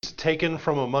taken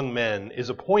from among men is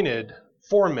appointed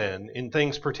for men in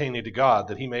things pertaining to God,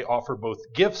 that he may offer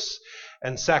both gifts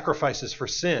and sacrifices for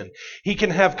sin. He can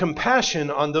have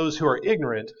compassion on those who are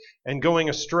ignorant and going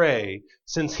astray,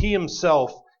 since he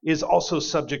himself is also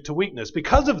subject to weakness.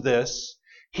 Because of this,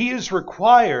 he is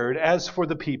required, as for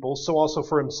the people, so also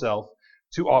for himself,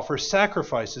 to offer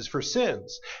sacrifices for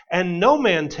sins. And no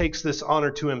man takes this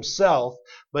honor to himself,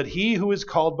 but he who is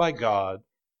called by God,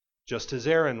 just as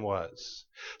Aaron was.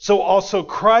 So also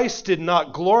Christ did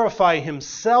not glorify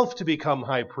himself to become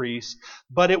high priest,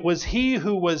 but it was he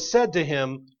who was said to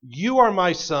him, "You are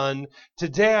my son,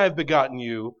 today I have begotten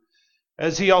you."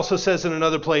 As he also says in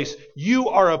another place, "You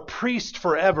are a priest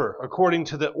forever, according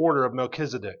to the order of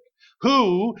Melchizedek,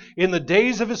 who, in the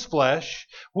days of his flesh,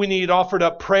 when he had offered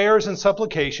up prayers and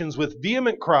supplications with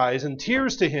vehement cries and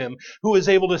tears to him who is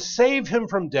able to save him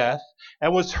from death,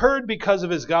 and was heard because of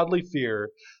his godly fear,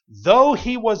 though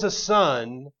he was a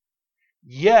son,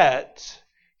 yet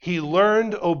he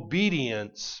learned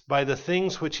obedience by the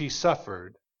things which he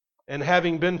suffered. And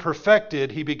having been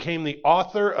perfected, he became the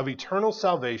author of eternal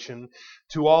salvation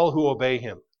to all who obey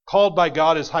him, called by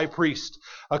God as high priest,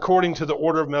 according to the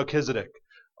order of Melchizedek,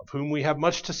 of whom we have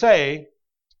much to say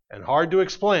and hard to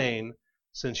explain,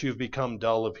 since you've become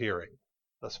dull of hearing."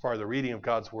 Thus far, the reading of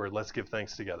God's word. Let's give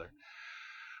thanks together.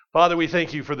 Father, we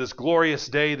thank you for this glorious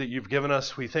day that you've given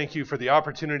us. We thank you for the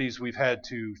opportunities we've had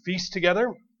to feast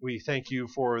together. We thank you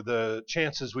for the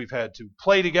chances we've had to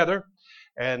play together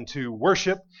and to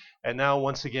worship. And now,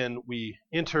 once again, we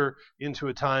enter into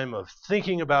a time of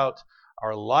thinking about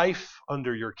our life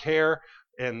under your care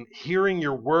and hearing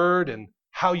your word and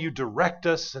how you direct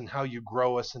us and how you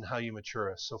grow us and how you mature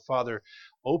us. So, Father,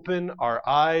 open our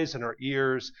eyes and our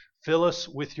ears. Fill us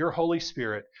with your Holy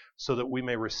Spirit so that we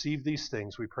may receive these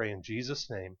things, we pray in Jesus'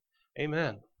 name.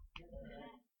 Amen.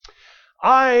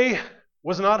 I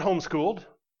was not homeschooled.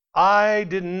 I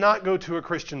did not go to a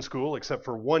Christian school except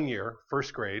for 1 year,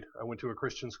 first grade. I went to a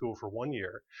Christian school for 1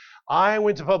 year. I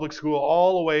went to public school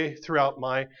all the way throughout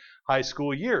my high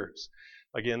school years.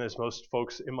 Again, as most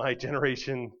folks in my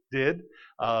generation did.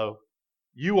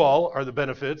 You all are the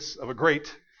benefits of a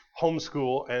great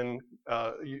homeschool, and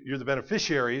you're the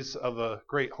beneficiaries of a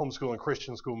great homeschool and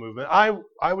Christian school movement.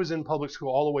 I was in public school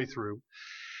all the way through.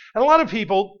 And a lot of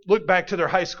people look back to their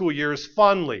high school years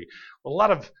fondly. A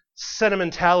lot of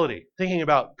sentimentality, thinking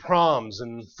about proms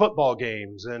and football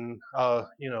games and,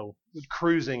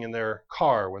 cruising in their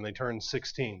car when they turned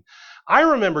 16. I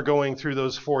remember going through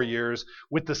those 4 years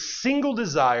with the single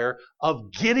desire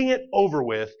of getting it over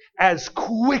with as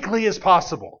quickly as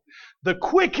possible. The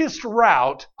quickest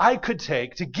route I could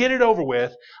take to get it over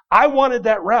with, I wanted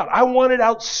that route. I wanted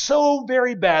out so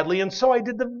very badly, and so I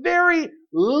did the very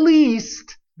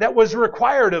least that was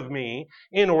required of me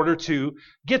in order to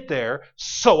get there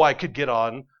so I could get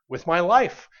on with my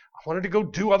life. I wanted to go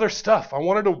do other stuff. I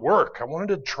wanted to work. I wanted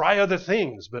to try other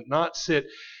things, but not sit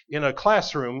in a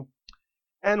classroom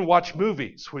and watch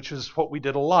movies, which is what we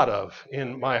did a lot of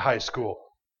in my high school.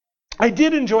 I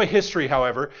did enjoy history,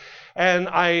 however, and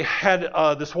I had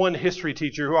this one history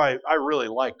teacher who I really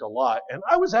liked a lot, and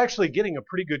I was actually getting a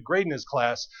pretty good grade in his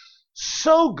class,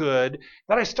 so good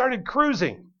that I started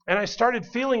cruising, and I started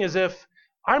feeling as if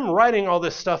I'm writing all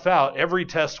this stuff out. Every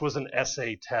test was an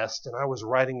essay test, and I was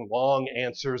writing long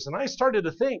answers, and I started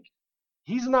to think,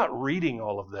 he's not reading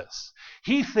all of this.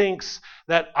 He thinks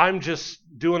that I'm just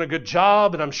doing a good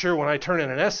job, and I'm sure when I turn in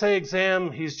an essay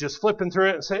exam, he's just flipping through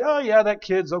it and say, "Oh yeah, that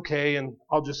kid's okay," and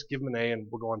I'll just give him an A and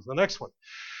we'll go on to the next one.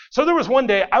 So there was one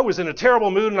day I was in a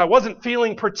terrible mood, and I wasn't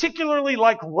feeling particularly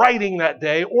like writing that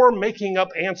day or making up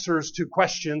answers to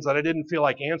questions that I didn't feel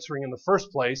like answering in the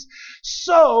first place.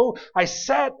 So I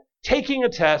sat taking a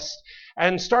test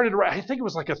and started, I think it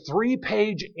was like a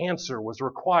 3-page answer was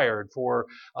required for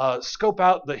scope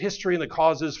out the history and the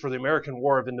causes for the American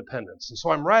War of Independence. And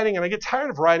so I'm writing, and I get tired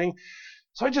of writing,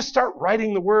 so I just start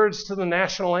writing the words to the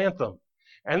national anthem.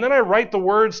 And then I write the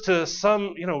words to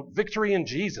some, Victory in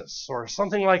Jesus or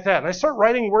something like that. And I start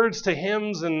writing words to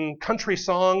hymns and country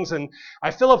songs, and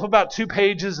I fill up about 2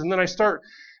 pages, and then I start,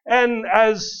 and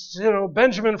as,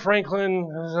 Benjamin Franklin,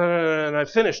 and I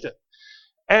finished it.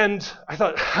 And I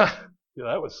thought,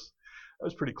 that was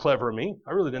pretty clever of me.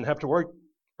 I really didn't have to work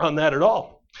on that at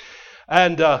all.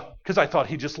 And because I thought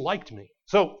he just liked me.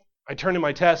 So I turned in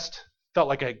my test, felt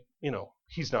like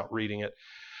he's not reading it.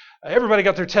 Everybody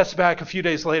got their tests back a few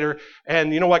days later,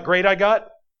 and you know what grade I got?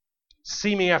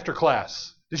 See me after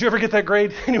class. Did you ever get that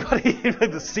grade?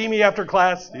 Anybody? See me after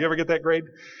class? Did you ever get that grade?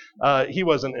 He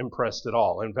wasn't impressed at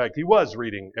all. In fact, he was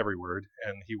reading every word,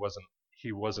 and he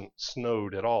wasn't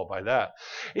snowed at all by that.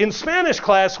 In Spanish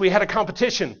class, we had a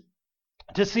competition.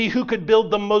 to see who could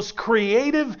build the most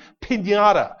creative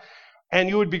piñata, and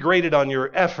you would be graded on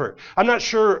your effort. I'm not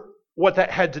sure what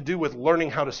that had to do with learning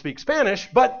how to speak Spanish,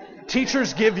 but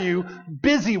teachers give you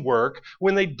busy work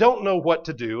when they don't know what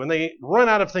to do and they run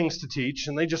out of things to teach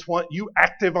and they just want you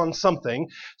active on something,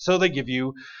 so they give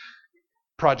you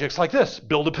projects like this.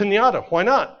 Build a piñata. Why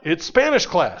not? It's Spanish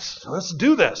class. Let's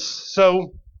do this.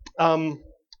 So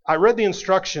I read the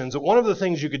instructions. One of the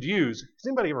things you could use, has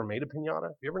anybody ever made a piñata?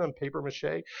 Have you ever done paper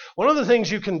mache? One of the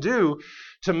things you can do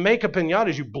to make a piñata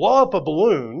is you blow up a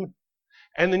balloon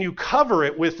and then you cover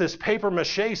it with this paper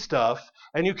mache stuff,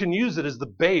 and you can use it as the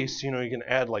base. You know, you can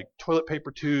add like toilet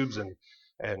paper tubes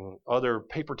and other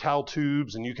paper towel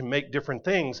tubes, and you can make different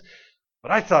things.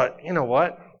 But I thought, you know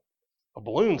what? A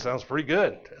balloon sounds pretty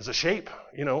good as a shape.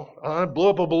 You know, I blew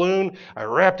up a balloon, I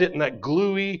wrapped it in that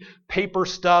gluey paper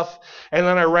stuff, and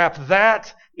then I wrapped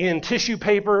that in tissue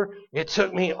paper. It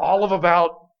took me all of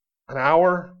about an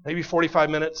hour, maybe 45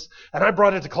 minutes, and I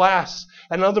brought it to class.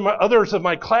 And others of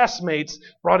my classmates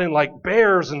brought in like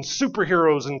bears and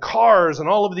superheroes and cars and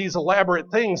all of these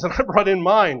elaborate things, and I brought in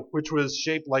mine, which was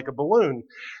shaped like a balloon.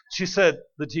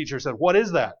 The teacher said, "What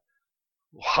is that?"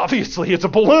 Well, obviously, it's a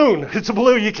balloon. It's a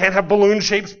balloon. You can't have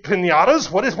balloon-shaped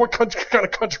piñatas. What kind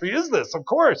of country is this? Of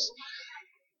course.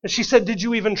 And she said, "Did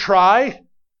you even try?"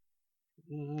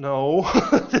 No.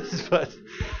 But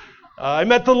I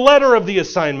met the letter of the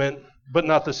assignment, but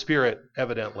not the spirit,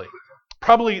 evidently.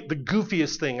 Probably the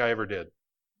goofiest thing I ever did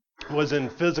was in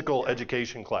physical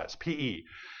education class, PE.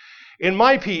 In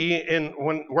my PE,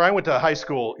 where I went to high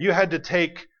school, you had to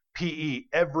take PE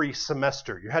every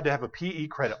semester. You had to have a PE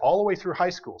credit all the way through high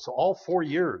school. So all 4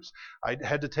 years, I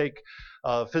had to take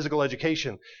physical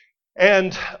education.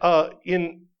 And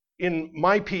in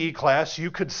my PE class,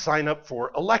 you could sign up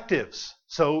for electives.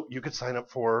 So you could sign up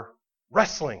for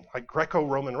wrestling, like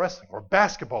Greco-Roman wrestling, or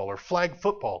basketball, or flag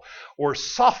football, or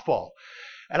softball.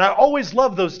 And I always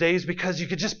loved those days because you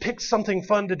could just pick something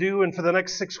fun to do, and for the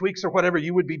next 6 weeks or whatever,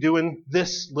 you would be doing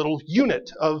this little unit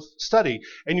of study,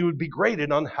 and you would be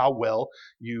graded on how well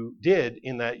you did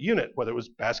in that unit, whether it was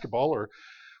basketball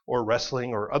or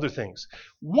wrestling or other things.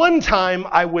 One time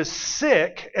I was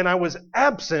sick and I was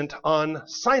absent on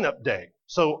sign-up day.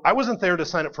 So I wasn't there to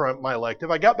sign up for my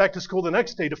elective. I got back to school the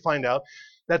next day to find out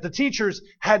that the teachers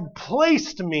had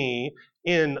placed me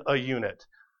in a unit,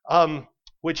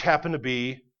 which happened to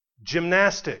be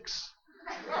gymnastics.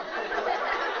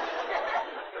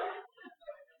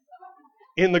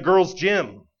 In the girls'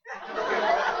 gym.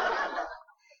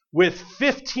 With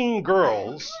 15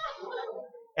 girls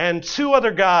and 2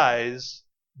 other guys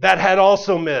that had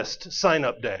also missed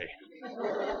sign-up day.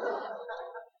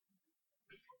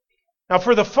 Now,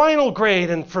 for the final grade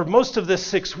and for most of this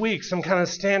 6 weeks, I'm kind of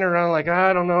standing around like,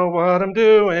 I don't know what I'm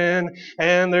doing.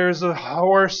 And there's a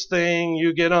horse thing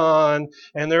you get on.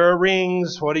 And there are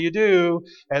rings. What do you do?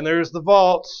 And there's the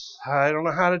vault. I don't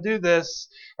know how to do this.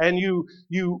 And you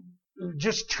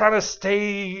just try to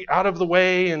stay out of the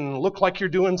way and look like you're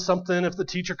doing something if the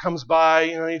teacher comes by.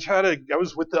 You know, I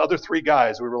was with the other 3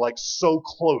 guys. We were like so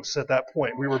close at that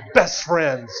point. We were best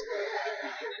friends.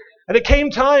 And it came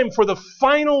time for the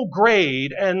final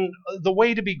grade, and the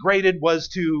way to be graded was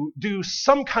to do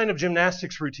some kind of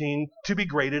gymnastics routine to be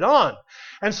graded on.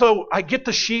 And so I get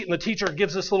the sheet, and the teacher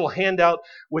gives this little handout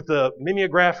with the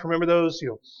mimeograph. Remember those?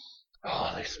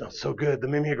 Oh, they smell so good. The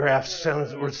mimeographs,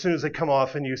 as soon as they come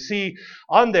off, and you see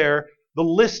on there the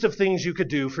list of things you could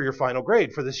do for your final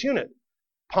grade for this unit.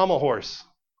 Pommel horse.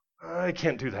 I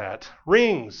can't do that.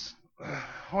 Rings.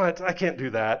 What? I can't do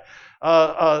that.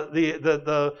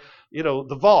 The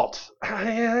vault.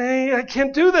 I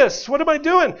can't do this. What am I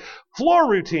doing? Floor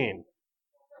routine.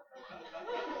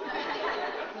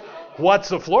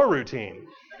 What's a floor routine?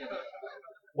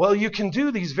 Well, you can do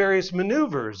these various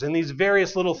maneuvers and these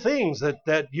various little things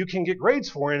that you can get grades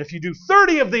for. And if you do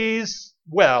 30 of these,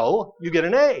 well, you get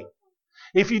an A.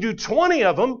 If you do 20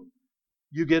 of them,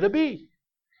 you get a B.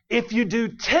 If you do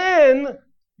 10,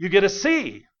 you get a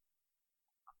C.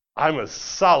 I'm a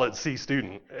solid C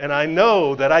student, and I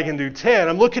know that I can do 10.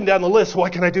 I'm looking down the list.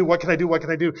 What can I do? What can I do? What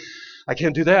can I do? I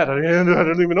can't do that. I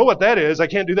don't even know what that is. I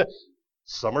can't do that.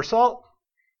 Somersault?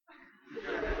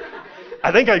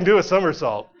 I think I can do a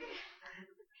somersault.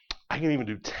 I can even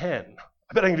do 10.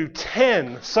 I bet I can do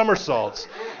 10 somersaults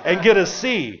and get a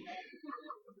C.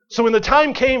 So when the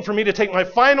time came for me to take my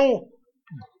final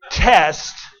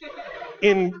test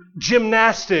in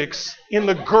gymnastics in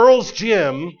the girls'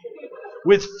 gym,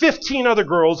 with 15 other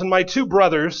girls and my 2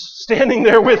 brothers standing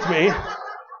there with me,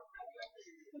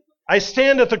 I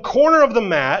stand at the corner of the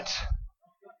mat,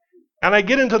 and I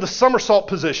get into the somersault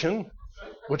position,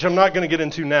 which I'm not going to get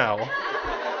into now.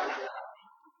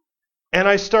 And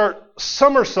I start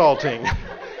somersaulting,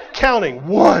 counting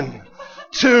 1,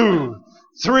 2,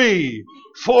 3,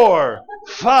 4,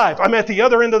 5. I'm at the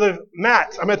other end of the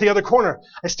mat. I'm at the other corner.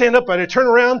 I stand up and I turn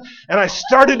around and I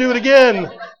start to do it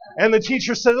again. And the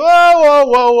teacher said,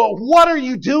 whoa, what are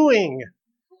you doing?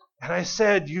 And I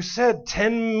said, you said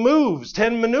 10 moves,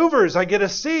 10 maneuvers, I get a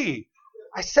C.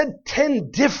 I said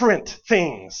 10 different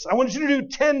things. I wanted you to do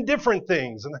 10 different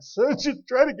things. And I said, I was just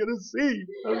trying to get a C.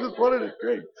 I just wanted it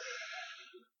great.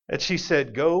 And she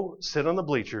said, go sit on the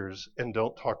bleachers and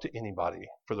don't talk to anybody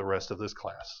for the rest of this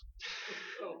class.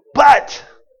 But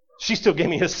she still gave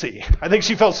me a C. I think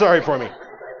she felt sorry for me.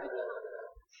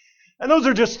 And those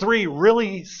are just 3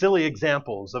 really silly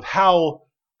examples of how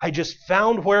I just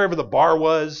found wherever the bar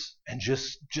was and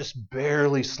just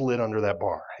barely slid under that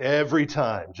bar every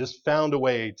time. Just found a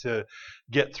way to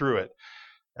get through it.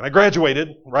 And I graduated,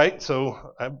 right?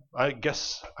 So I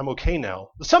guess I'm okay now.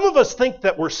 Some of us think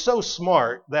that we're so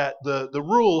smart that the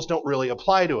rules don't really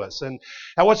apply to us. And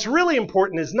what's really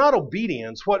important is not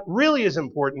obedience. What really is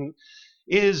important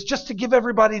is just to give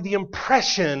everybody the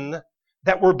impression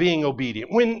that we're being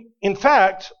obedient, when in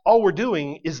fact all we're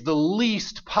doing is the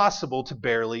least possible to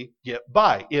barely get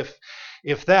by, if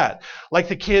that. Like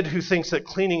the kid who thinks that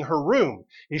cleaning her room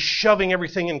is shoving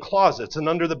everything in closets and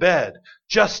under the bed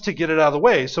just to get it out of the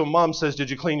way. So mom says,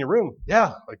 did you clean your room?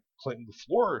 Yeah, the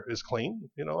floor is clean.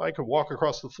 I could walk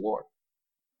across the floor.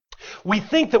 We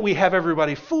think that we have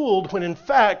everybody fooled when in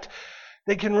fact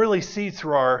they can really see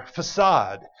through our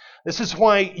facade. This is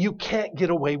why you can't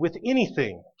get away with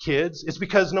anything, kids. It's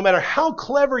because no matter how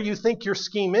clever you think your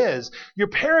scheme is, your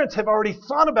parents have already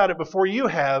thought about it before you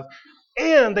have,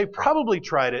 and they probably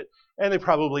tried it, and they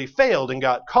probably failed and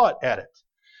got caught at it.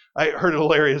 I heard a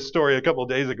hilarious story a couple of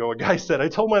days ago. A guy said, I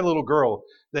told my little girl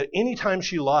that anytime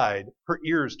she lied, her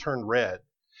ears turned red.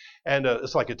 And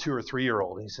it's like a 2 or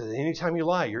 3-year-old. And he said, anytime you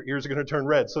lie, your ears are going to turn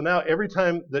red. So now every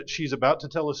time that she's about to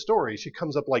tell a story, she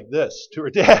comes up like this to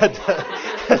her dad.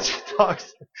 And she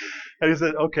talks. And he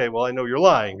said, okay, well, I know you're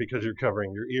lying because you're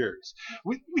covering your ears.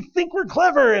 We think we're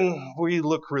clever and we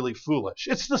look really foolish.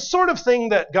 It's the sort of thing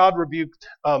that God rebuked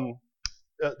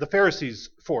the Pharisees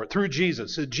for through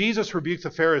Jesus. So Jesus rebuked the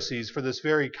Pharisees for this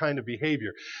very kind of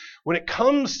behavior. When it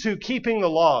comes to keeping the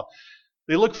law,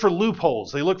 they look for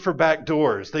loopholes. They look for back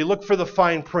doors. They look for the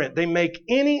fine print. They make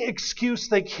any excuse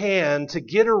they can to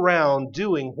get around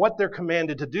doing what they're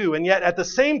commanded to do, and yet at the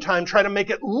same time try to make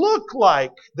it look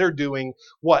like they're doing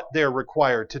what they're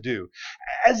required to do.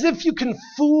 As if you can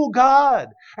fool God.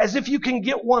 As if you can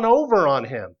get one over on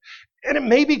Him. And it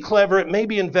may be clever, it may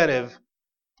be inventive,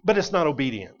 but it's not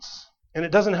obedience. And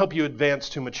it doesn't help you advance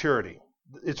to maturity.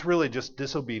 It's really just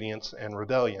disobedience and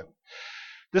rebellion.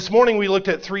 This morning we looked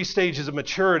at 3 stages of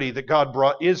maturity that God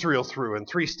brought Israel through, and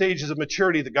 3 stages of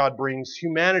maturity that God brings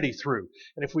humanity through.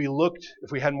 And if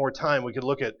we had more time, we could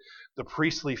look at the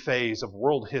priestly phase of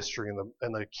world history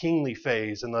and the kingly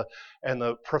phase and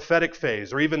the prophetic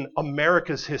phase, or even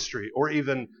America's history, or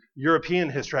even European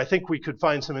history. I think we could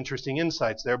find some interesting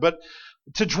insights there. But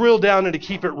to drill down and to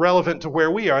keep it relevant to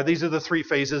where we are, these are the 3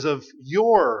 phases of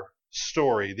your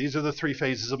story. These are the 3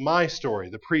 phases of my story: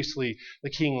 the priestly, the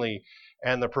kingly,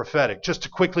 and the prophetic. Just to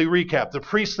quickly recap, the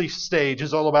priestly stage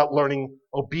is all about learning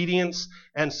obedience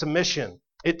and submission.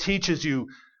 It teaches you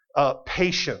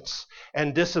patience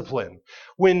and discipline.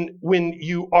 When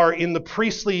you are in the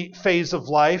priestly phase of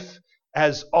life,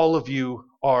 as all of you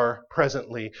are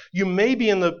presently, you may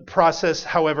be in the process,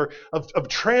 however, of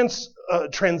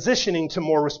transitioning to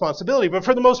more responsibility. But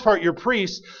for the most part, you're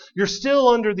priests. You're still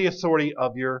under the authority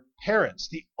of your parents.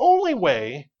 The only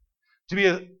way to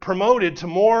be promoted to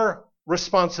more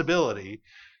responsibility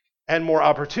and more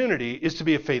opportunity is to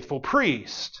be a faithful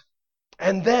priest,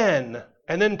 and then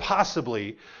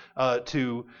possibly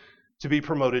to be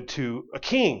promoted to a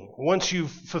king once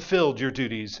you've fulfilled your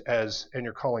duties and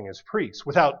your calling as priest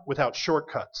without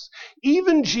shortcuts.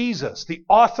 Even Jesus, the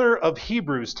author of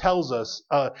Hebrews, tells us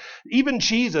even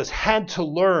Jesus had to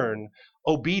learn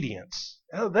obedience.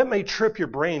 Now, that may trip your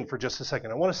brain for just a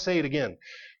second. I want to say it again.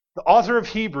 The author of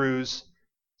Hebrews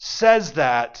says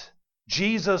that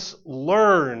Jesus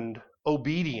learned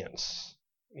obedience.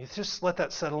 You just let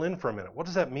that settle in for a minute. What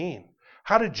does that mean?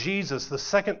 How did Jesus, the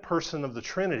second person of the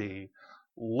Trinity,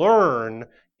 learn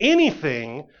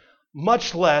anything,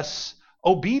 much less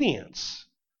obedience?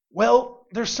 Well,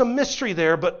 there's some mystery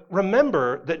there, but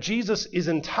remember that Jesus is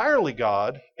entirely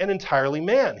God and entirely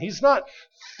man. He's not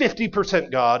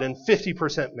 50% God and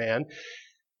 50% man.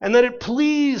 And that it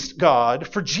pleased God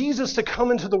for Jesus to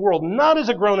come into the world, not as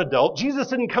a grown adult. Jesus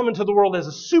didn't come into the world as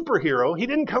a superhero. He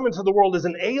didn't come into the world as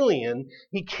an alien.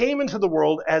 He came into the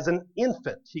world as an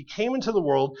infant. He came into the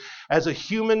world as a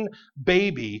human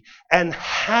baby and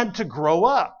had to grow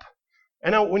up.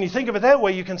 And now when you think of it that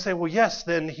way, you can say, well, yes,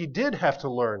 then he did have to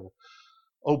learn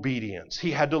obedience. He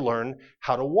had to learn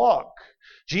how to walk.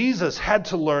 Jesus had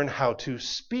to learn how to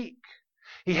speak.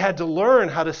 He had to learn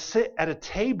how to sit at a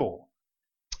table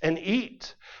and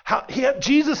eat.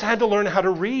 Jesus had to learn how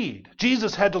to read.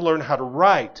 Jesus had to learn how to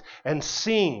write and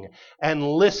sing and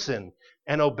listen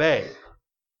and obey.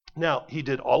 Now, he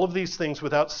did all of these things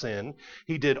without sin.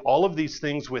 He did all of these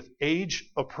things with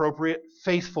age-appropriate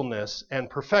faithfulness and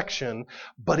perfection,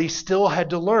 but he still had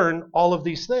to learn all of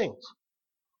these things.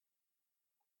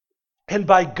 And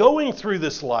by going through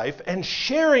this life and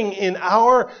sharing in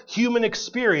our human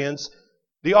experience,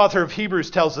 the author of Hebrews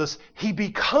tells us he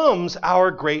becomes our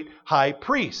great high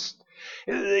priest.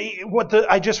 What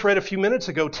I just read a few minutes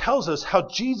ago tells us how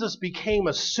Jesus became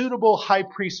a suitable high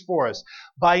priest for us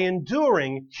by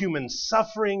enduring human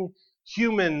suffering,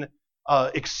 human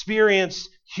experience,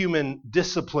 human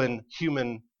discipline,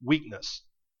 human weakness.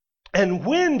 And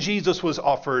when Jesus was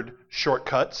offered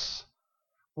shortcuts,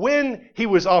 when he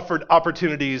was offered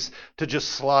opportunities to just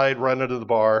slide right under the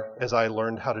bar, as I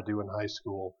learned how to do in high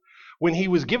school, when he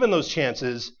was given those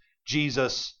chances,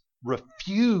 Jesus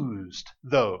refused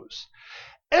those.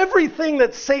 Everything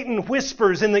that Satan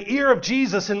whispers in the ear of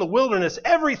Jesus in the wilderness,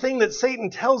 everything that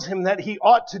Satan tells him that he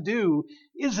ought to do,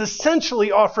 is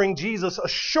essentially offering Jesus a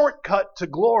shortcut to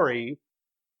glory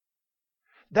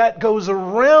that goes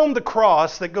around the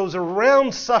cross, that goes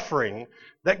around suffering,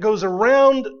 that goes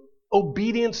around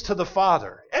obedience to the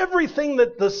Father. Everything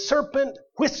that the serpent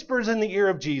whispers in the ear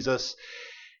of Jesus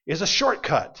is a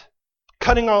shortcut.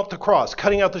 Cutting out the cross,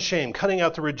 cutting out the shame, cutting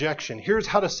out the rejection. Here's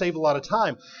how to save a lot of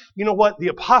time. You know what? The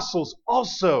apostles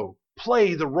also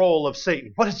play the role of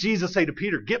Satan. What does Jesus say to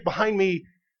Peter? Get behind me,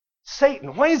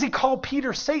 Satan. Why does he call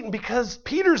Peter Satan? Because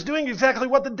Peter's doing exactly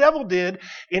what the devil did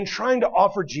in trying to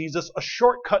offer Jesus a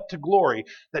shortcut to glory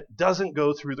that doesn't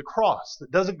go through the cross, that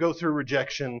doesn't go through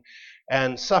rejection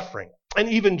and suffering. And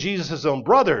even Jesus' own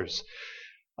brothers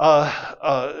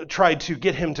tried to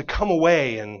get him to come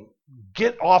away and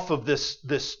get off of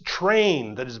this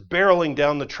train that is barreling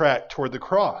down the track toward the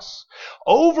cross.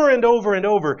 Over and over and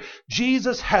over,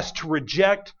 Jesus has to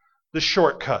reject the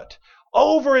shortcut.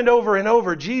 Over and over and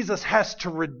over, Jesus has to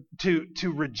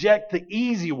reject the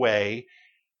easy way,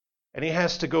 and he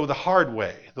has to go the hard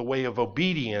way, the way of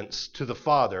obedience to the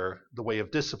Father, the way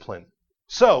of discipline.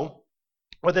 So,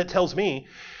 what that tells me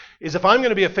is if I'm going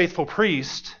to be a faithful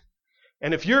priest,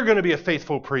 and if you're going to be a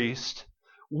faithful priest,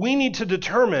 we need to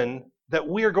determine that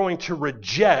we are going to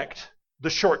reject the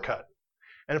shortcut.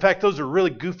 And in fact, those are really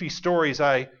goofy stories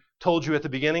I told you at the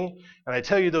beginning. And I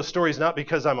tell you those stories not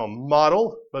because I'm a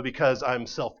model, but because I'm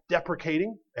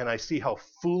self-deprecating and I see how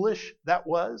foolish that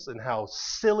was and how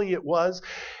silly it was.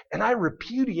 And I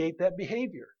repudiate that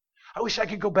behavior. I wish I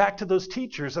could go back to those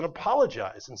teachers and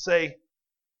apologize and say,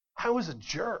 I was a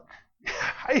jerk.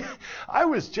 I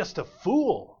was just a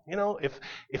fool. You know,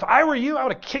 if I were you, I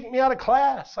would have kicked me out of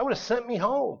class. I would have sent me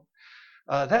home.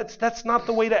 That's not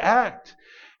the way to act.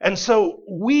 And so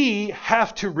we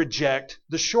have to reject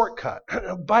the shortcut.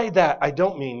 By that, I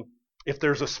don't mean if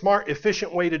there's a smart,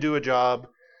 efficient way to do a job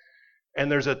and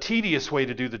there's a tedious way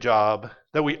to do the job,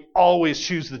 that we always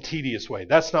choose the tedious way.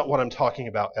 That's not what I'm talking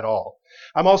about at all.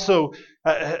 I'm also,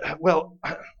 I'm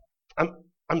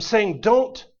saying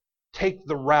don't take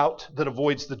the route that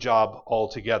avoids the job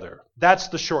altogether. That's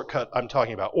the shortcut I'm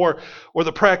talking about. Or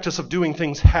the practice of doing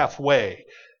things halfway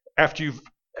after you've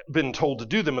been told to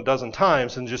do them a dozen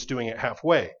times and just doing it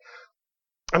halfway.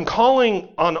 I'm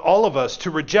calling on all of us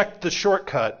to reject the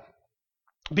shortcut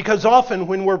because often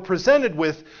when we're presented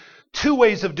with two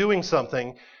ways of doing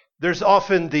something, there's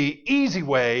often the easy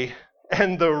way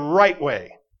and the right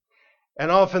way.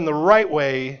 And often the right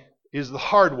way is the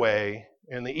hard way,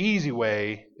 and the easy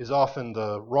way is often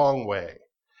the wrong way.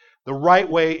 The right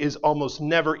way is almost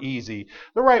never easy.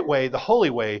 The right way, the holy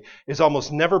way, is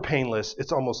almost never painless.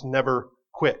 It's almost never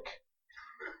quick.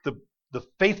 The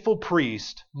faithful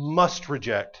priest must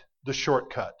reject the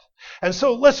shortcut. And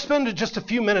so let's spend just a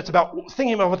few minutes about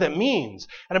thinking about what that means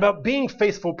and about being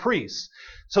faithful priests.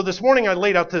 So this morning I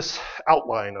laid out this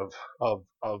outline of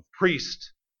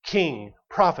priest, king,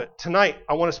 prophet. Tonight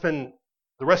I want to spend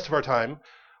the rest of our time,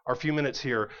 our few minutes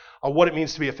here, on what it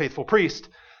means to be a faithful priest.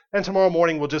 And tomorrow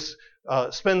morning we'll just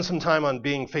spend some time on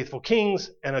being faithful kings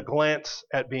and a glance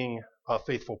at being a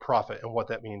faithful prophet and what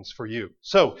that means for you.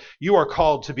 So you are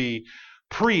called to be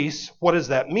priests. What does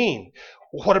that mean?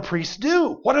 What do priests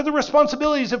do? What are the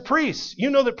responsibilities of priests? You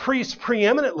know that priests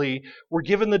preeminently were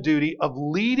given the duty of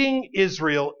leading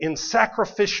Israel in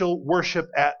sacrificial worship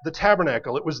at the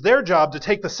tabernacle. It was their job to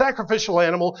take the sacrificial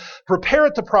animal, prepare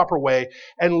it the proper way,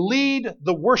 and lead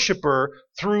the worshiper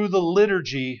through the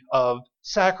liturgy of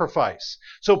sacrifice.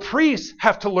 So priests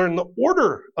have to learn the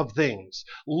order of things,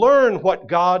 learn what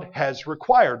God has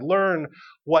required, learn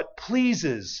what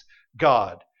pleases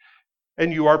God.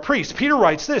 And you are priests. Peter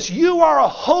writes this, you are a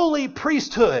holy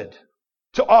priesthood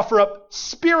to offer up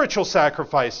spiritual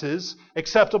sacrifices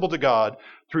acceptable to God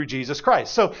through Jesus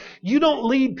Christ. So you don't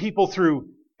lead people through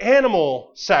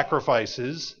animal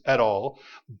sacrifices at all,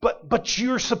 but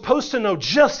you're supposed to know,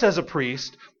 just as a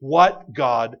priest, what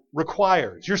God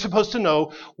requires. You're supposed to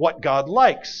know what God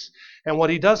likes and what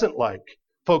he doesn't like.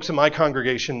 Folks in my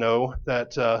congregation know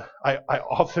that I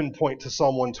often point to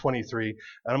Psalm 123,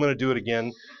 and I'm going to do it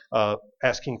again,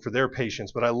 asking for their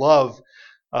patience. But I love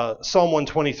Psalm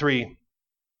 123.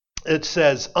 It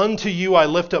says, unto you I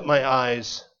lift up my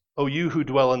eyes, O you who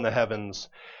dwell in the heavens.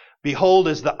 Behold,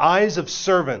 as the eyes of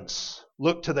servants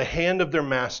look to the hand of their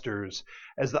masters,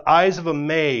 as the eyes of a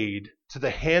maid to the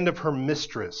hand of her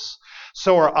mistress,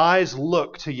 so our eyes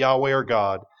look to Yahweh our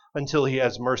God until he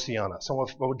has mercy on us. I want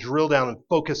to drill down and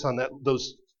focus on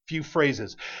those few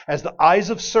phrases. As the eyes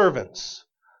of servants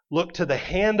look to the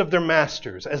hand of their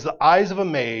masters, as the eyes of a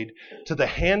maid to the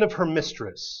hand of her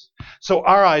mistress, so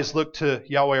our eyes look to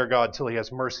Yahweh our God till he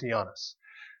has mercy on us.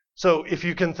 So if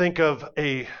you can think of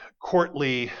a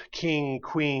courtly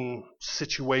king-queen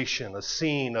situation, a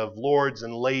scene of lords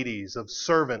and ladies, of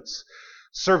servants,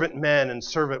 servant men and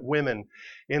servant women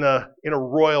in a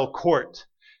royal court,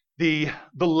 the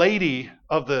lady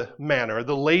of the manor,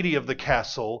 the lady of the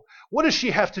castle, what does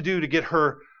she have to do to get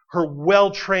her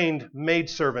well-trained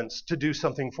maidservants to do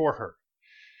something for her?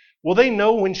 Will they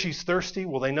know when she's thirsty?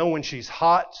 Will they know when she's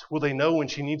hot? Will they know when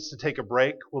she needs to take a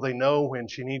break? Will they know when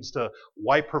she needs to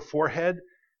wipe her forehead?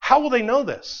 How will they know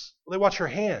this? Well, they watch her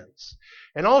hands.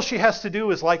 And all she has to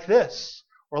do is like this,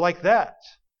 or like that,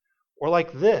 or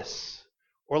like this,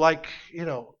 or like,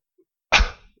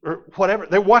 or whatever.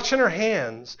 They're watching her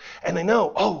hands, and they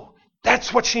know, oh,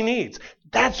 that's what she needs.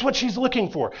 That's what she's looking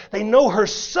for. They know her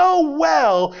so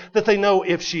well that they know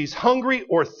if she's hungry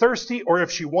or thirsty, or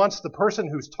if she wants the person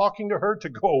who's talking to her to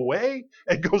go away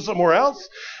and go somewhere else.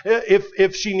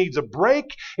 If she needs a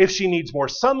break, if she needs more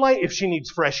sunlight, if she needs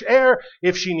fresh air,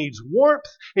 if she needs warmth,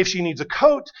 if she needs a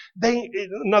coat,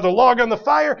 another log on the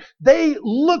fire, they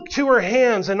look to her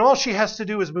hands, and all she has to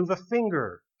do is move a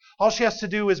finger. All she has to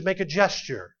do is make a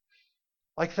gesture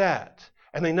like that.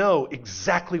 And they know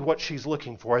exactly what she's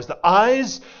looking for. As the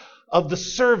eyes of the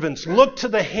servants look to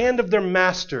the hand of their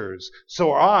masters,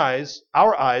 so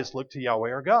our eyes look to Yahweh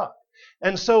our God.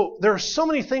 And so there are so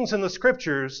many things in the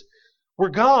scriptures where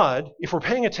God, if we're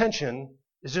paying attention,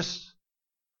 is just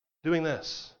doing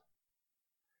this.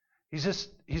 He's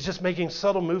just making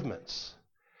subtle movements.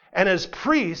 And as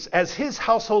priests, as his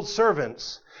household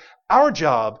servants, our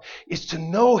job is to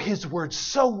know his word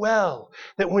so well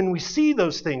that when we see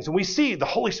those things, and we see the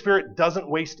Holy Spirit doesn't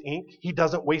waste ink, he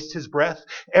doesn't waste his breath.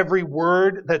 Every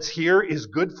word that's here is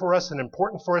good for us and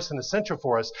important for us and essential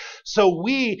for us. So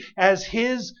we, as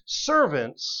his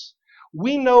servants,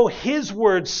 we know his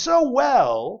word so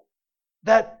well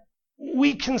that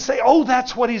we can say, oh,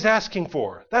 that's what he's asking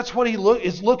for. That's what he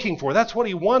is looking for. That's what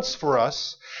he wants for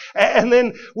us. And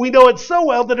then we know it so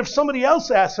well that if somebody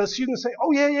else asks us, you can say,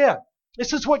 oh, yeah.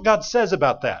 This is what God says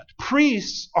about that.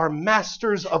 Priests are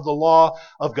masters of the law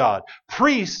of God.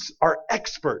 Priests are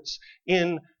experts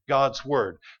in God's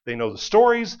word. They know the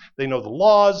stories. They know the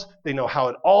laws. They know how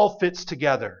it all fits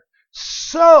together,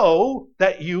 so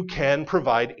that you can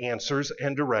provide answers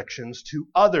and directions to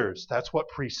others. That's what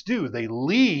priests do. They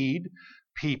lead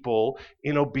people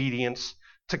in obedience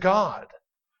to God.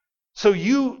 So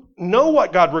you know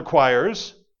what God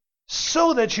requires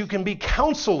so that you can be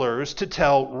counselors to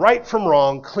tell right from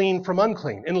wrong, clean from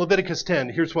unclean. In Leviticus 10,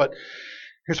 here's what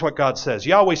God says.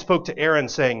 Yahweh spoke to Aaron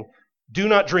saying, do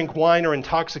not drink wine or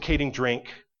intoxicating drink.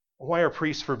 Why are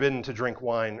priests forbidden to drink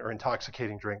wine or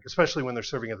intoxicating drink, especially when they're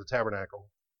serving at the tabernacle?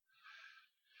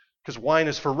 Because wine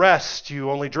is for rest.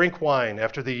 You only drink wine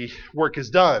after the work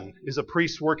is done. Is a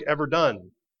priest's work ever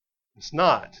done? It's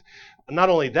not. Not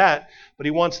only that, but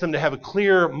he wants them to have a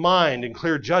clear mind and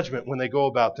clear judgment when they go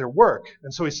about their work.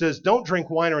 And so he says, don't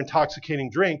drink wine or intoxicating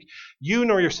drink, you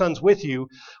nor your sons with you,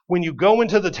 when you go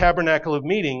into the tabernacle of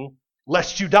meeting,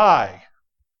 lest you die.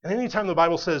 And anytime the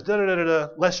Bible says,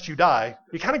 lest you die,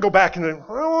 you kind of go back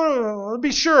and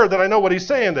be sure that I know what he's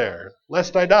saying there,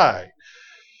 lest I die.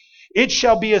 It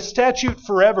shall be a statute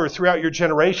forever throughout your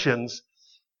generations,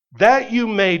 that you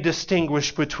may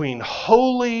distinguish between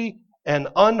holy and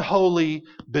unholy,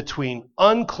 between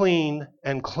unclean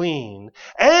and clean,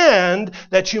 and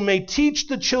that you may teach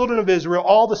the children of Israel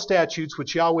all the statutes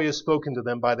which Yahweh has spoken to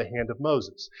them by the hand of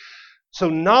Moses. So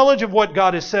knowledge of what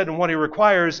God has said and what He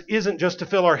requires isn't just to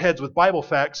fill our heads with Bible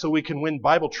facts so we can win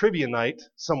Bible trivia night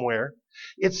somewhere.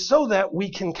 It's so that we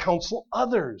can counsel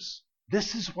others.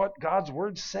 This is what God's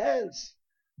Word says.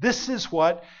 This is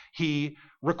what He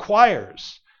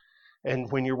requires. And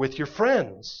when you're with your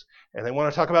friends and they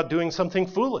want to talk about doing something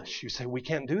foolish, you say, we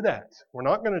can't do that. We're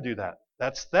not going to do that.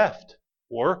 That's theft.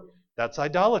 Or that's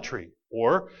idolatry.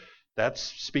 Or that's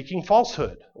speaking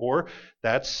falsehood. Or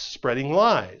that's spreading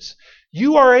lies.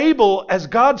 You are able, as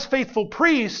God's faithful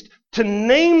priest, to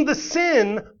name the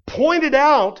sin, point it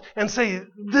out, and say,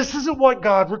 this isn't what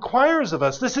God requires of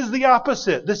us. This is the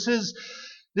opposite. This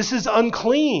is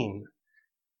unclean.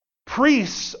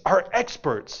 Priests are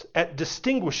experts at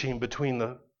distinguishing between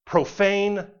the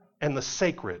profane and the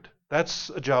sacred. That's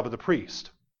a job of the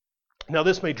priest. Now,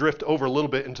 this may drift over a little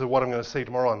bit into what I'm going to say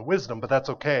tomorrow on wisdom, but that's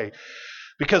okay.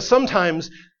 Because sometimes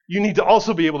you need to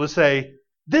also be able to say,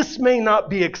 this may not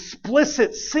be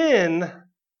explicit sin,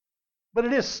 but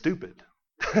it is stupid.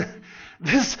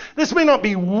 This may not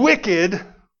be wicked.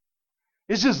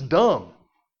 It's just dumb.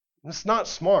 It's not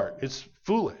smart. It's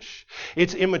foolish.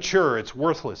 It's immature. It's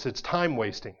worthless. It's time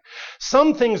wasting.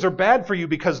 Some things are bad for you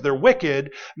because they're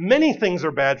wicked. Many things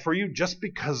are bad for you just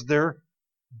because they're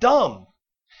dumb.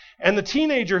 And the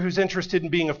teenager who's interested in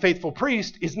being a faithful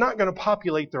priest is not going to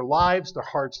populate their lives, their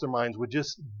hearts, their minds with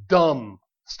just dumb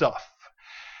stuff.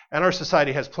 And our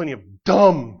society has plenty of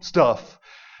dumb stuff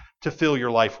to fill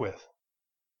your life with.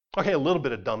 Okay, a little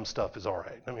bit of dumb stuff is all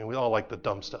right. I mean, we all like the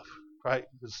dumb stuff, right?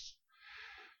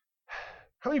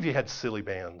 How many of you had silly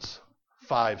bands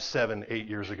 5, 7, 8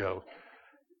 years ago?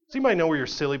 Does anybody know where your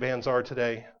silly bands are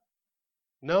today?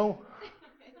 No?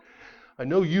 I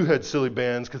know you had silly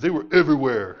bands because they were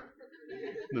everywhere.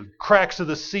 The cracks of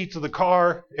the seats of the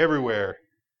car, everywhere.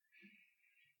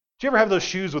 Did you ever have those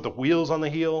shoes with the wheels on the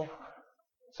heel?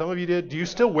 Some of you did. Do you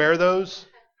still wear those?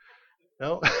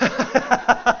 No?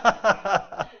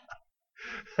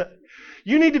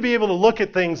 You need to be able to look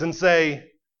at things and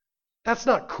say, that's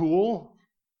not cool.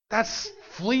 That's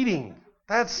fleeting.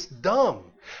 That's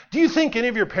dumb. Do you think any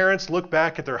of your parents look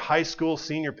back at their high school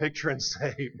senior picture and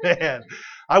say, man,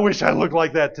 I wish I looked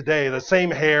like that today. The same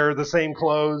hair, the same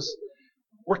clothes.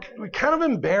 We're kind of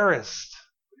embarrassed.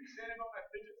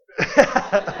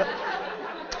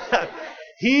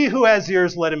 He who has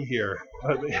ears, let him hear.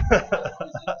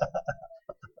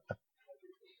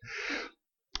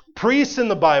 Priests in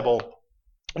the Bible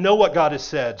know what God has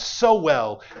said so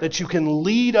well that you can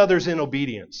lead others in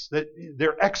obedience, that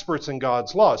they're experts in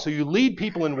God's law. So you lead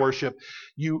people in worship,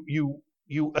 you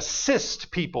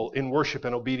assist people in worship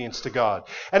and obedience to God.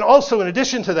 And also, in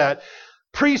addition to that,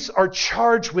 priests are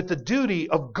charged with the duty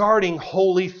of guarding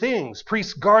holy things.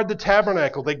 Priests guard the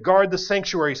tabernacle. They guard the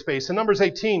sanctuary space. In Numbers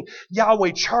 18,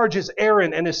 Yahweh charges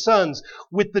Aaron and his sons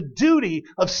with the duty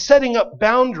of setting up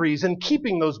boundaries and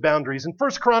keeping those boundaries. In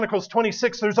 1 Chronicles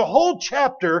 26, there's a whole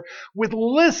chapter with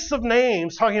lists of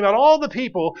names talking about all the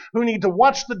people who need to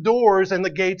watch the doors and the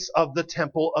gates of the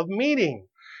temple of meeting.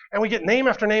 And we get name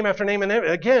after name after name. And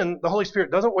again, the Holy Spirit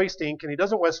doesn't waste ink and He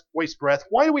doesn't waste breath.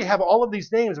 Why do we have all of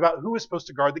these names about who is supposed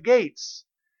to guard the gates?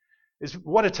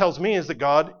 What it tells me is that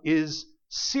God is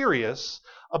serious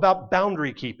about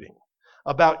boundary keeping,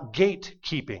 about gate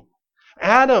keeping.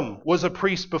 Adam was a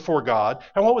priest before God.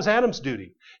 And what was Adam's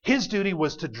duty? His duty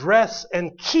was to dress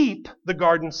and keep the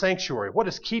garden sanctuary. What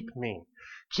does keep mean?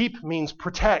 Keep means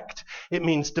protect. It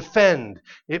means defend.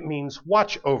 It means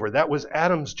watch over. That was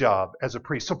Adam's job as a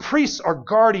priest. So priests are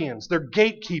guardians. They're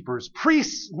gatekeepers.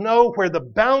 Priests know where the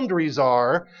boundaries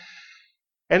are,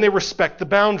 and they respect the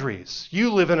boundaries.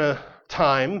 You live in a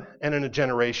time and in a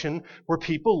generation where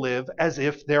people live as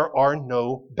if there are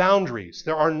no boundaries.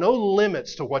 There are no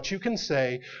limits to what you can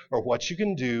say or what you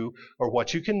can do or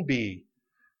what you can be.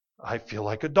 I feel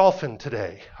like a dolphin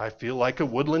today. I feel like a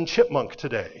woodland chipmunk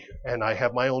today. And I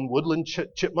have my own woodland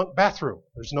chipmunk bathroom.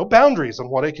 There's no boundaries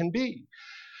on what I can be.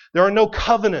 There are no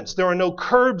covenants. There are no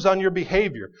curbs on your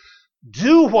behavior.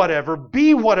 Do whatever,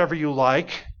 be whatever you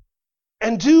like,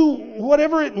 and do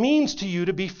whatever it means to you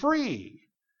to be free.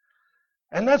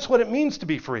 And that's what it means to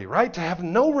be free, right? To have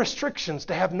no restrictions,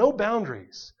 to have no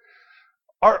boundaries.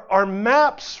 Are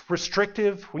maps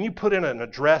restrictive? When you put in an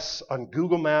address on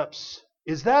Google Maps,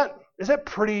 is that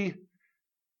pretty?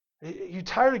 You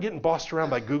tired of getting bossed around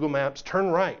by Google Maps? Turn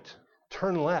right,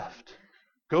 turn left,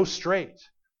 go straight,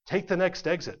 take the next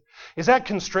exit. Is that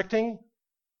constricting?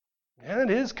 And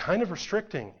it is kind of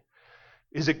restricting.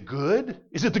 Is it good?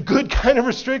 Is it the good kind of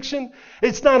restriction?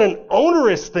 It's not an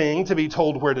onerous thing to be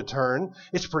told where to turn.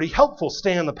 It's pretty helpful.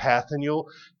 Stay on the path and you'll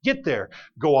get there.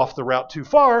 Go off the route too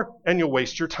far and you'll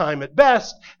waste your time at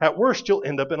best. At worst, you'll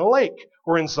end up in a lake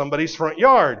or in somebody's front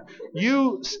yard.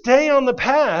 You stay on the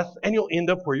path and you'll end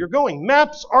up where you're going.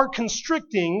 Maps are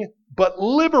constricting but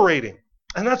liberating.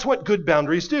 And that's what good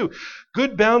boundaries do.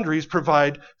 Good boundaries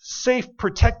provide safe,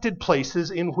 protected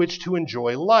places in which to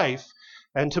enjoy life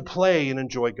and to play and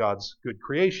enjoy God's good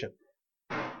creation.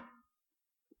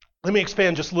 Let me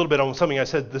expand just a little bit on something I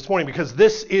said this morning, because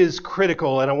this is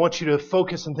critical, and I want you to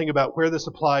focus and think about where this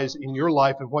applies in your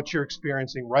life and what you're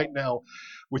experiencing right now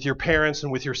with your parents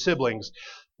and with your siblings.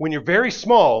 When you're very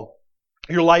small,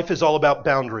 your life is all about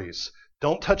boundaries.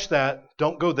 Don't touch that.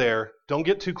 Don't go there. Don't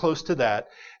get too close to that.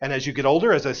 And as you get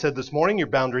older, as I said this morning, your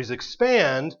boundaries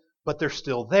expand, but they're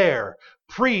still there.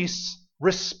 Priests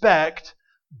respect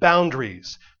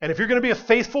boundaries. And if you're going to be a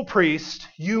faithful priest,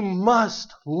 you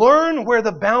must learn where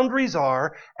the boundaries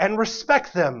are and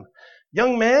respect them.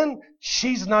 Young man,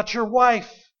 she's not your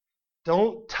wife.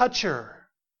 Don't touch her.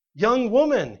 Young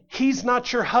woman, he's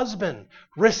not your husband.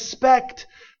 Respect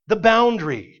the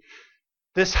boundary.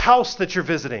 This house that you're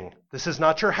visiting, this is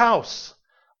not your house.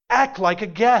 Act like a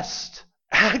guest.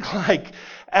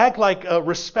 Act like a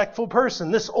respectful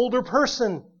person. This older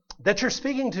person that you're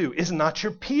speaking to is not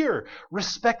your peer.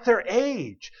 Respect their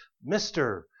age.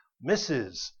 Mr.,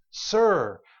 Mrs.,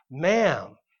 Sir,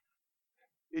 Ma'am.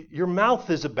 Your mouth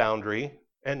is a boundary,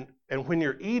 and when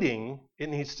you're eating, it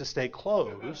needs to stay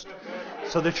closed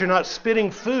so that you're not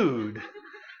spitting food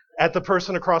at the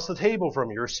person across the table from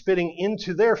you or spitting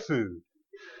into their food.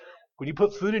 When you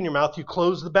put food in your mouth, you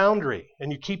close the boundary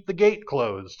and you keep the gate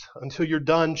closed until you're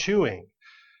done chewing.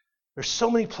 There's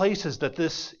so many places that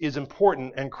this is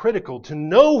important and critical to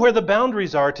know where the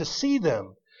boundaries are, to see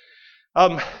them.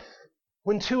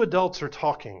 When two adults are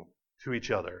talking to each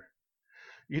other,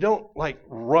 you don't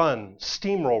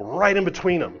steamroll right in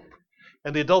between them.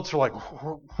 And the adults are like,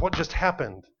 what just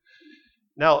happened?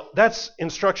 Now, that's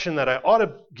instruction that I ought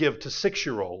to give to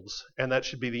 6-year-olds, and that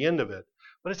should be the end of it.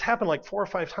 But it's happened like 4 or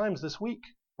 5 times this week,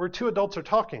 where two adults are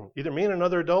talking, either me and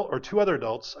another adult or two other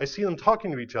adults. I see them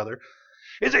talking to each other.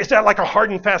 Is that like a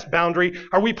hard and fast boundary?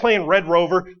 Are we playing Red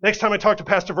Rover? Next time I talk to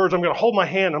Pastor Verge, I'm going to hold my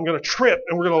hand, I'm going to trip,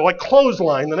 and we're going to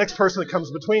clothesline the next person that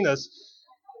comes between us.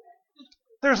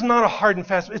 There's not a hard and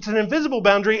fast. It's an invisible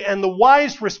boundary, and the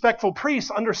wise, respectful priest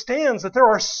understands that there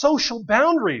are social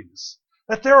boundaries,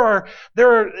 that there are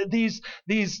these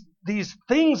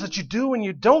things that you do and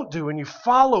you don't do, and you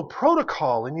follow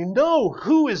protocol, and you know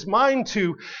who is mine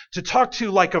to talk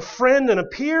to like a friend and a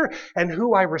peer, and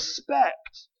who I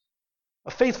respect.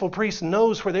 A faithful priest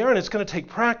knows where they are, and it's going to take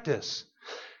practice.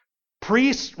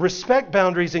 Priests respect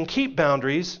boundaries and keep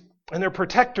boundaries, and they're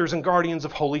protectors and guardians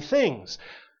of holy things.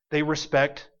 They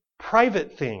respect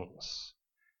private things.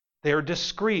 They are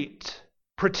discreet,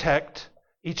 protect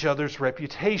each other's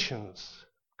reputations.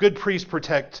 Good priests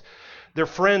protect their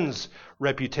friends'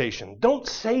 reputation. Don't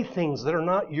say things that are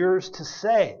not yours to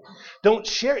say. Don't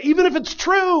share, even if it's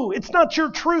true. It's not your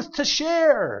truth to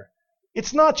share.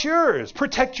 It's not yours.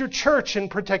 Protect your church and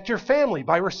protect your family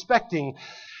by respecting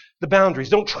the boundaries.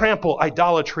 Don't trample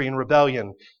idolatry and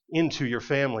rebellion into your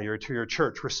family or to your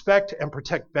church. Respect and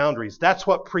protect boundaries. That's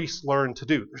what priests learn to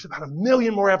do. There's about 1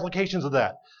 million more applications of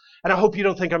that. And I hope you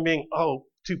don't think I'm being,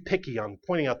 too picky on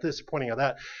pointing out this, pointing out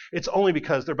that. It's only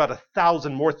because there are about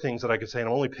 1,000 more things that I could say, and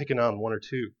I'm only picking on 1 or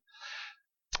 2.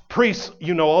 Priests,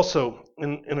 also,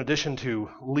 in addition to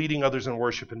leading others in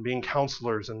worship and being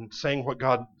counselors and saying what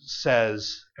God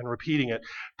says and repeating it,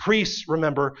 priests,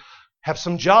 remember, have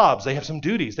some jobs. They have some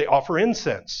duties. They offer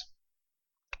incense.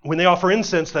 When they offer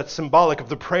incense, that's symbolic of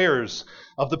the prayers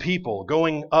of the people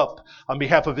going up on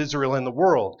behalf of Israel and the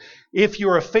world. If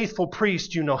you're a faithful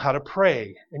priest, you know how to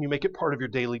pray, and you make it part of your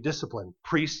daily discipline.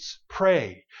 Priests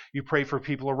pray. You pray for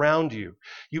people around you.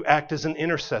 You act as an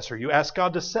intercessor. You ask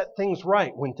God to set things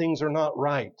right when things are not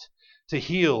right, to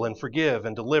heal and forgive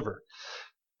and deliver.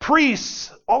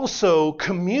 Priests also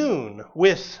commune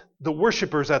with the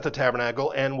worshipers at the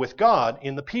tabernacle and with God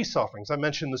in the peace offerings. I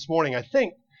mentioned this morning, I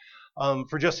think,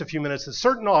 for just a few minutes, that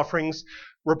certain offerings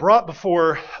were brought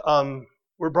before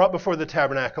the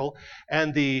tabernacle,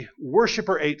 and the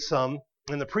worshiper ate some,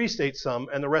 and the priest ate some,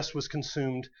 and the rest was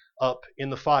consumed up in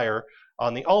the fire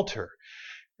on the altar.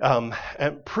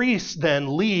 And priests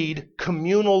then lead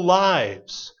communal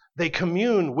lives. They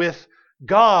commune with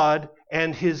God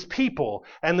and his people,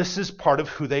 and this is part of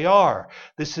who they are.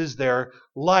 This is their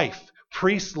life.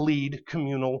 Priests lead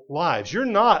communal lives. You're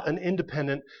not an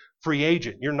independent free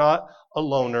agent. You're not a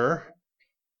loner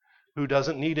who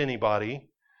doesn't need anybody,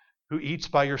 who eats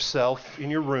by yourself in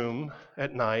your room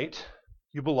at night.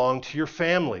 You belong to your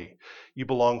family. You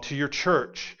belong to your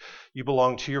church. You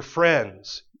belong to your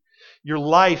friends. Your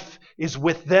life is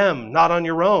with them, not on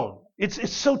your own.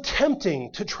 It's so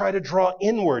tempting to try to draw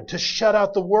inward, to shut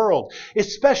out the world,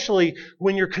 especially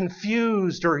when you're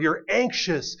confused or you're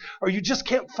anxious or you just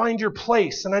can't find your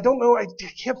place. And I don't know, I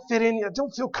can't fit in. I don't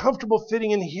feel comfortable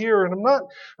fitting in here, and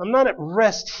I'm not at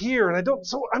rest here, and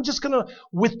so I'm just going to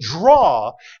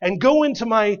withdraw and go into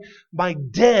my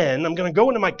den. I'm going to go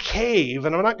into my cave,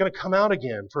 and I'm not going to come out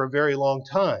again for a very long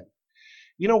time.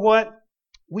 You know what?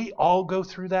 We all go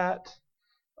through that.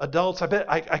 Adults, I bet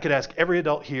I could ask every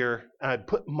adult here, and I'd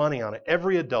put money on it.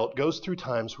 Every adult goes through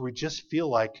times where we just feel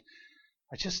like,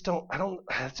 it's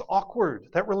awkward.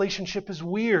 That relationship is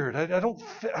weird. I don't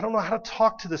know how to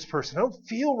talk to this person. I don't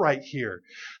feel right here.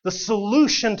 The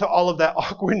solution to all of that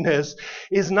awkwardness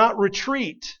is not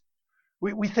retreat.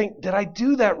 We think, did I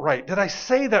do that right? Did I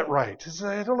say that right?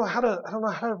 I don't know how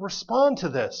to respond to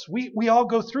this. We all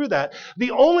go through that. The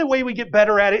only way we get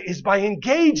better at it is by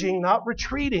engaging, not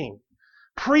retreating.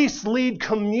 Priests lead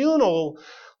communal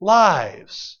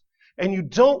lives. And you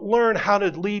don't learn how to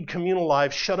lead communal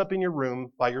lives shut up in your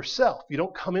room by yourself. You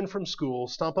don't come in from school,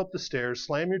 stomp up the stairs,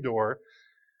 slam your door.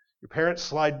 Your parents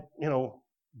slide,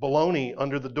 bologna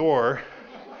under the door.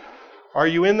 Are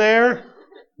you in there?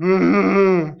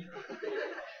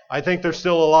 I think they're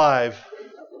still alive.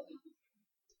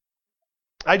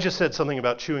 I just said something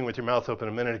about chewing with your mouth open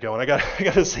a minute ago, and I got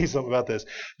to say something about this.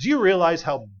 Do you realize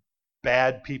how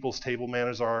bad people's table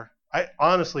manners are? I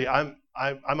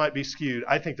might be skewed.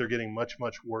 I think they're getting much,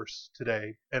 much worse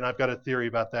today, and I've got a theory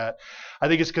about that. I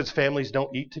think it's because families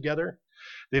don't eat together.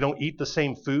 They don't eat the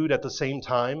same food at the same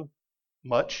time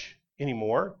much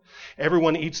anymore.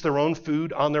 Everyone eats their own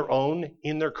food on their own,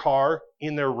 in their car,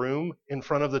 in their room, in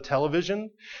front of the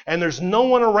television, and there's no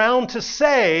one around to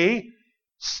say,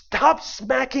 stop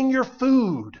smacking your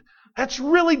food. That's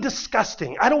really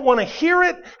disgusting. I don't want to hear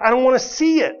it. I don't want to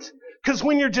see it. Because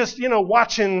when you're just,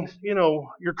 watching,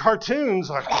 your cartoons,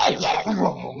 like,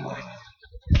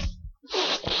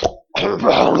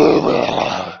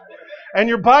 and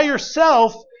you're by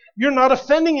yourself, you're not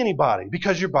offending anybody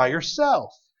because you're by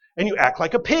yourself. And you act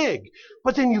like a pig.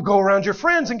 But then you go around your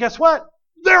friends, and guess what?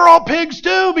 They're all pigs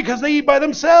too because they eat by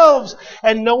themselves.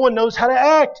 And no one knows how to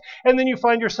act. And then you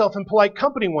find yourself in polite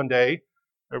company one day.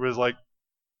 Everybody's like,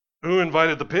 who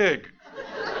invited the pig?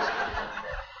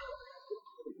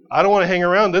 I don't want to hang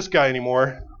around this guy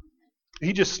anymore.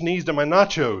 He just sneezed at my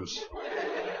nachos.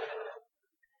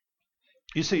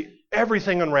 You see,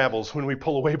 everything unravels when we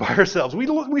pull away by ourselves.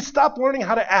 We stop learning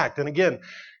how to act. And again,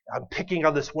 I'm picking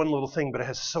on this one little thing, but it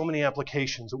has so many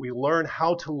applications that we learn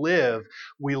how to live.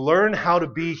 We learn how to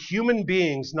be human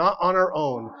beings, not on our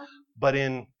own, but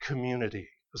in community.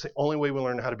 That's the only way we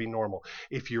learn how to be normal.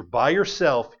 If you're by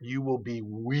yourself, you will be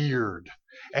weird.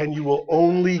 And you will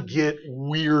only get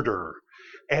weirder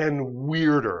and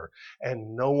weirder.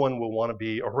 And no one will want to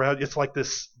be around. It's like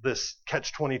this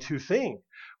catch-22 thing,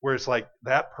 where it's like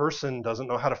that person doesn't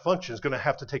know how to function. It's going to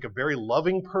have to take a very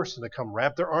loving person to come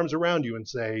wrap their arms around you and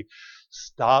say,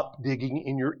 stop digging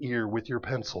in your ear with your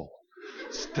pencil.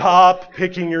 Stop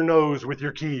picking your nose with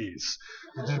your keys.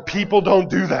 People don't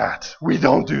do that. We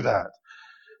don't do that.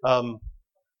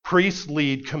 Priests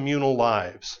lead communal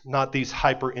lives, not these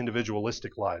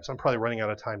hyper-individualistic lives. I'm probably running out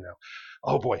of time now.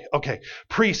 Oh boy, okay.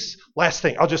 Priests, last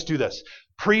thing, I'll just do this.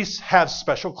 Priests have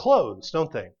special clothes,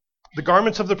 don't they? The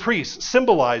garments of the priests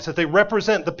symbolize that they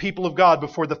represent the people of God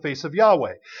before the face of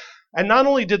Yahweh. And not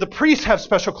only did the priests have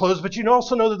special clothes, but you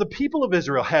also know that the people of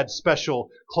Israel had special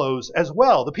clothes as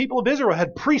well. The people of Israel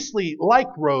had priestly-like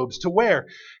robes to wear.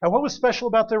 And what was special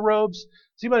about their robes?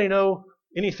 Does anybody know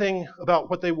anything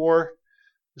about what they wore?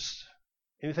 Just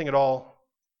anything at all?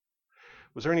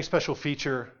 Was there any special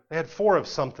feature? They had 4 of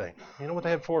something. You know what they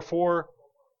had 4?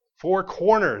 4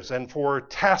 corners and 4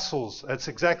 tassels. That's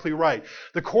exactly right.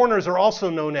 The corners are also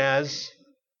known as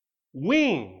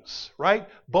wings, right?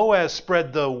 Boaz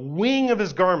spread the wing of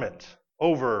his garment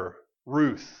over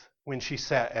Ruth when she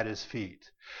sat at his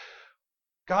feet.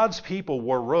 God's people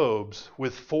wore robes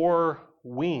with 4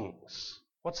 wings.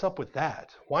 What's up with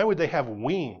that? Why would they have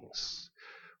wings?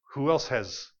 Who else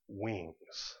has wings?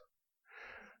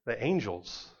 The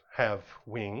angels have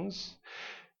wings.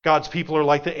 God's people are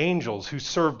like the angels who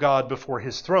serve God before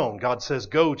his throne. God says,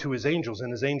 go to his angels,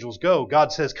 and his angels go.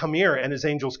 God says, come here, and his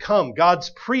angels come. God's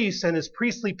priests and his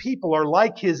priestly people are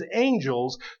like his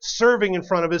angels serving in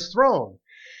front of his throne.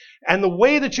 And the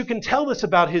way that you can tell this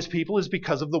about his people is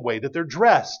because of the way that they're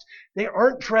dressed. They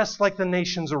aren't dressed like the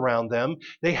nations around them.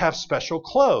 They have special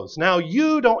clothes. Now,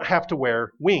 you don't have to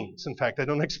wear wings. In fact, I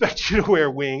don't expect you to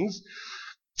wear wings.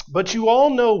 But you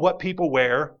all know what people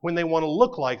wear when they want to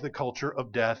look like the culture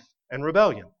of death and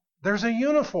rebellion. There's a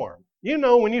uniform. You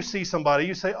know, when you see somebody,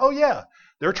 you say, oh yeah,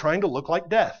 they're trying to look like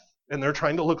death. And they're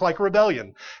trying to look like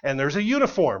rebellion. And there's a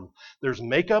uniform. There's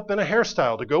makeup and a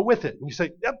hairstyle to go with it. And you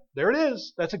say, yep, there it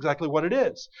is. That's exactly what it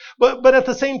is. But at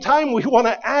the same time, we want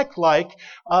to act like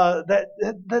that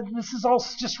this is all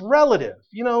just relative.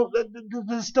 You know,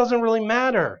 this doesn't really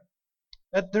matter.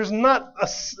 That there's not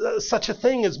such a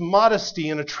thing as modesty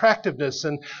and attractiveness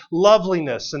and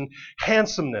loveliness and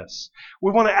handsomeness.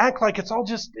 We want to act like it's all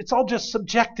just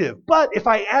subjective. But if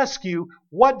I ask you,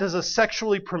 what does a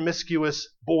sexually promiscuous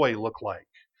boy look like?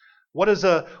 What does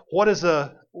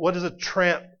a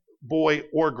tramp boy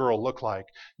or girl look like?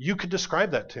 You could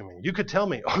describe that to me. You could tell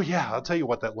me, oh yeah, I'll tell you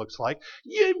what that looks like.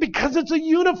 Yeah, because it's a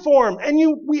uniform, and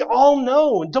we all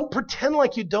know. And don't pretend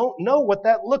like you don't know what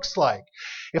that looks like.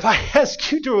 If I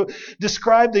ask you to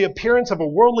describe the appearance of a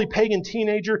worldly pagan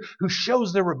teenager who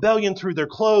shows their rebellion through their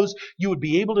clothes, you would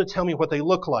be able to tell me what they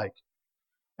look like.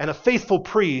 And a faithful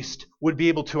priest would be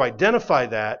able to identify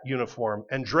that uniform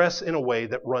and dress in a way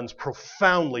that runs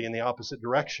profoundly in the opposite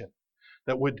direction,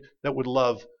 that would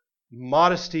love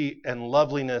modesty and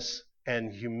loveliness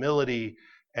and humility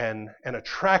and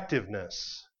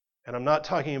attractiveness. And I'm not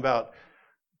talking about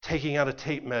taking out a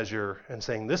tape measure and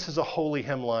saying this is a holy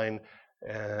hemline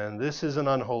and this is an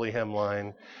unholy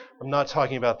hemline. I'm not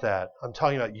talking about that. I'm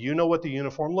talking about, you know what the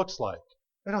uniform looks like.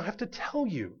 I don't have to tell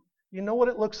you. You know what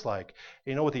it looks like.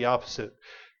 You know what the opposite.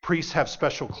 Priests have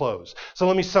special clothes. So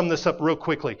let me sum this up real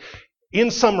quickly. In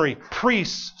summary,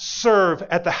 priests serve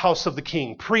at the house of the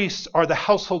king. Priests are the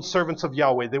household servants of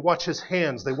Yahweh. They watch his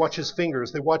hands. They watch his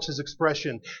fingers. They watch his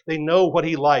expression. They know what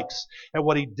he likes and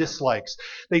what he dislikes.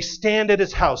 They stand at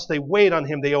his house. They wait on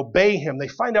him. They obey him. They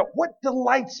find out what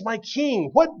delights my king,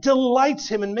 what delights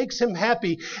him and makes him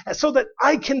happy, so that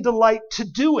I can delight to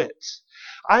do it.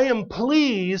 I am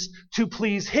pleased to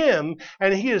please him,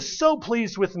 and he is so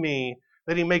pleased with me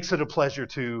that he makes it a pleasure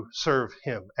to serve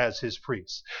him as his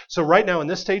priest. So right now in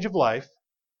this stage of life,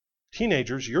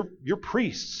 teenagers, you're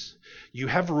priests. You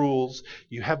have rules.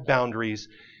 You have boundaries.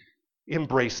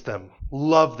 Embrace them.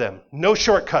 Love them. No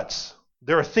shortcuts.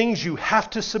 There are things you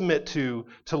have to submit to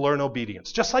learn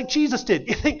obedience. Just like Jesus did.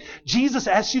 You think Jesus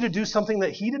asked you to do something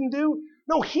that he didn't do?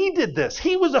 No, he did this.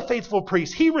 He was a faithful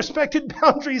priest. He respected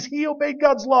boundaries. He obeyed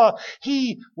God's law.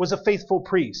 He was a faithful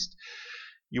priest.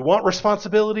 You want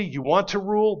responsibility? You want to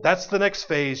rule? That's the next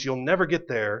phase. You'll never get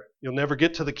there. You'll never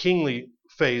get to the kingly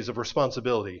phase of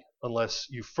responsibility unless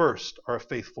you first are a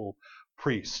faithful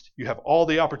priest. You have all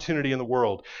the opportunity in the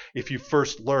world if you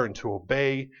first learn to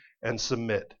obey and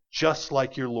submit, just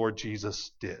like your Lord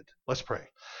Jesus did. Let's pray.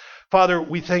 Father,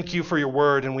 we thank you for your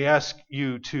word, and we ask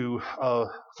you to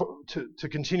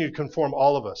continue to conform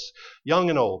all of us, young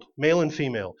and old, male and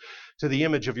female, to the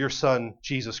image of your Son,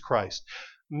 Jesus Christ.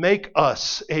 Make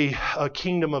us a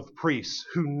kingdom of priests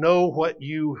who know what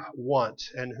you want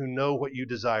and who know what you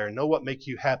desire, know what makes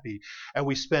you happy, and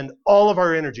we spend all of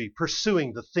our energy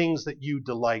pursuing the things that you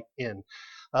delight in.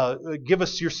 Give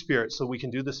us your spirit so we can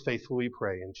do this faithfully, we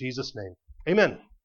pray. In Jesus' name, amen.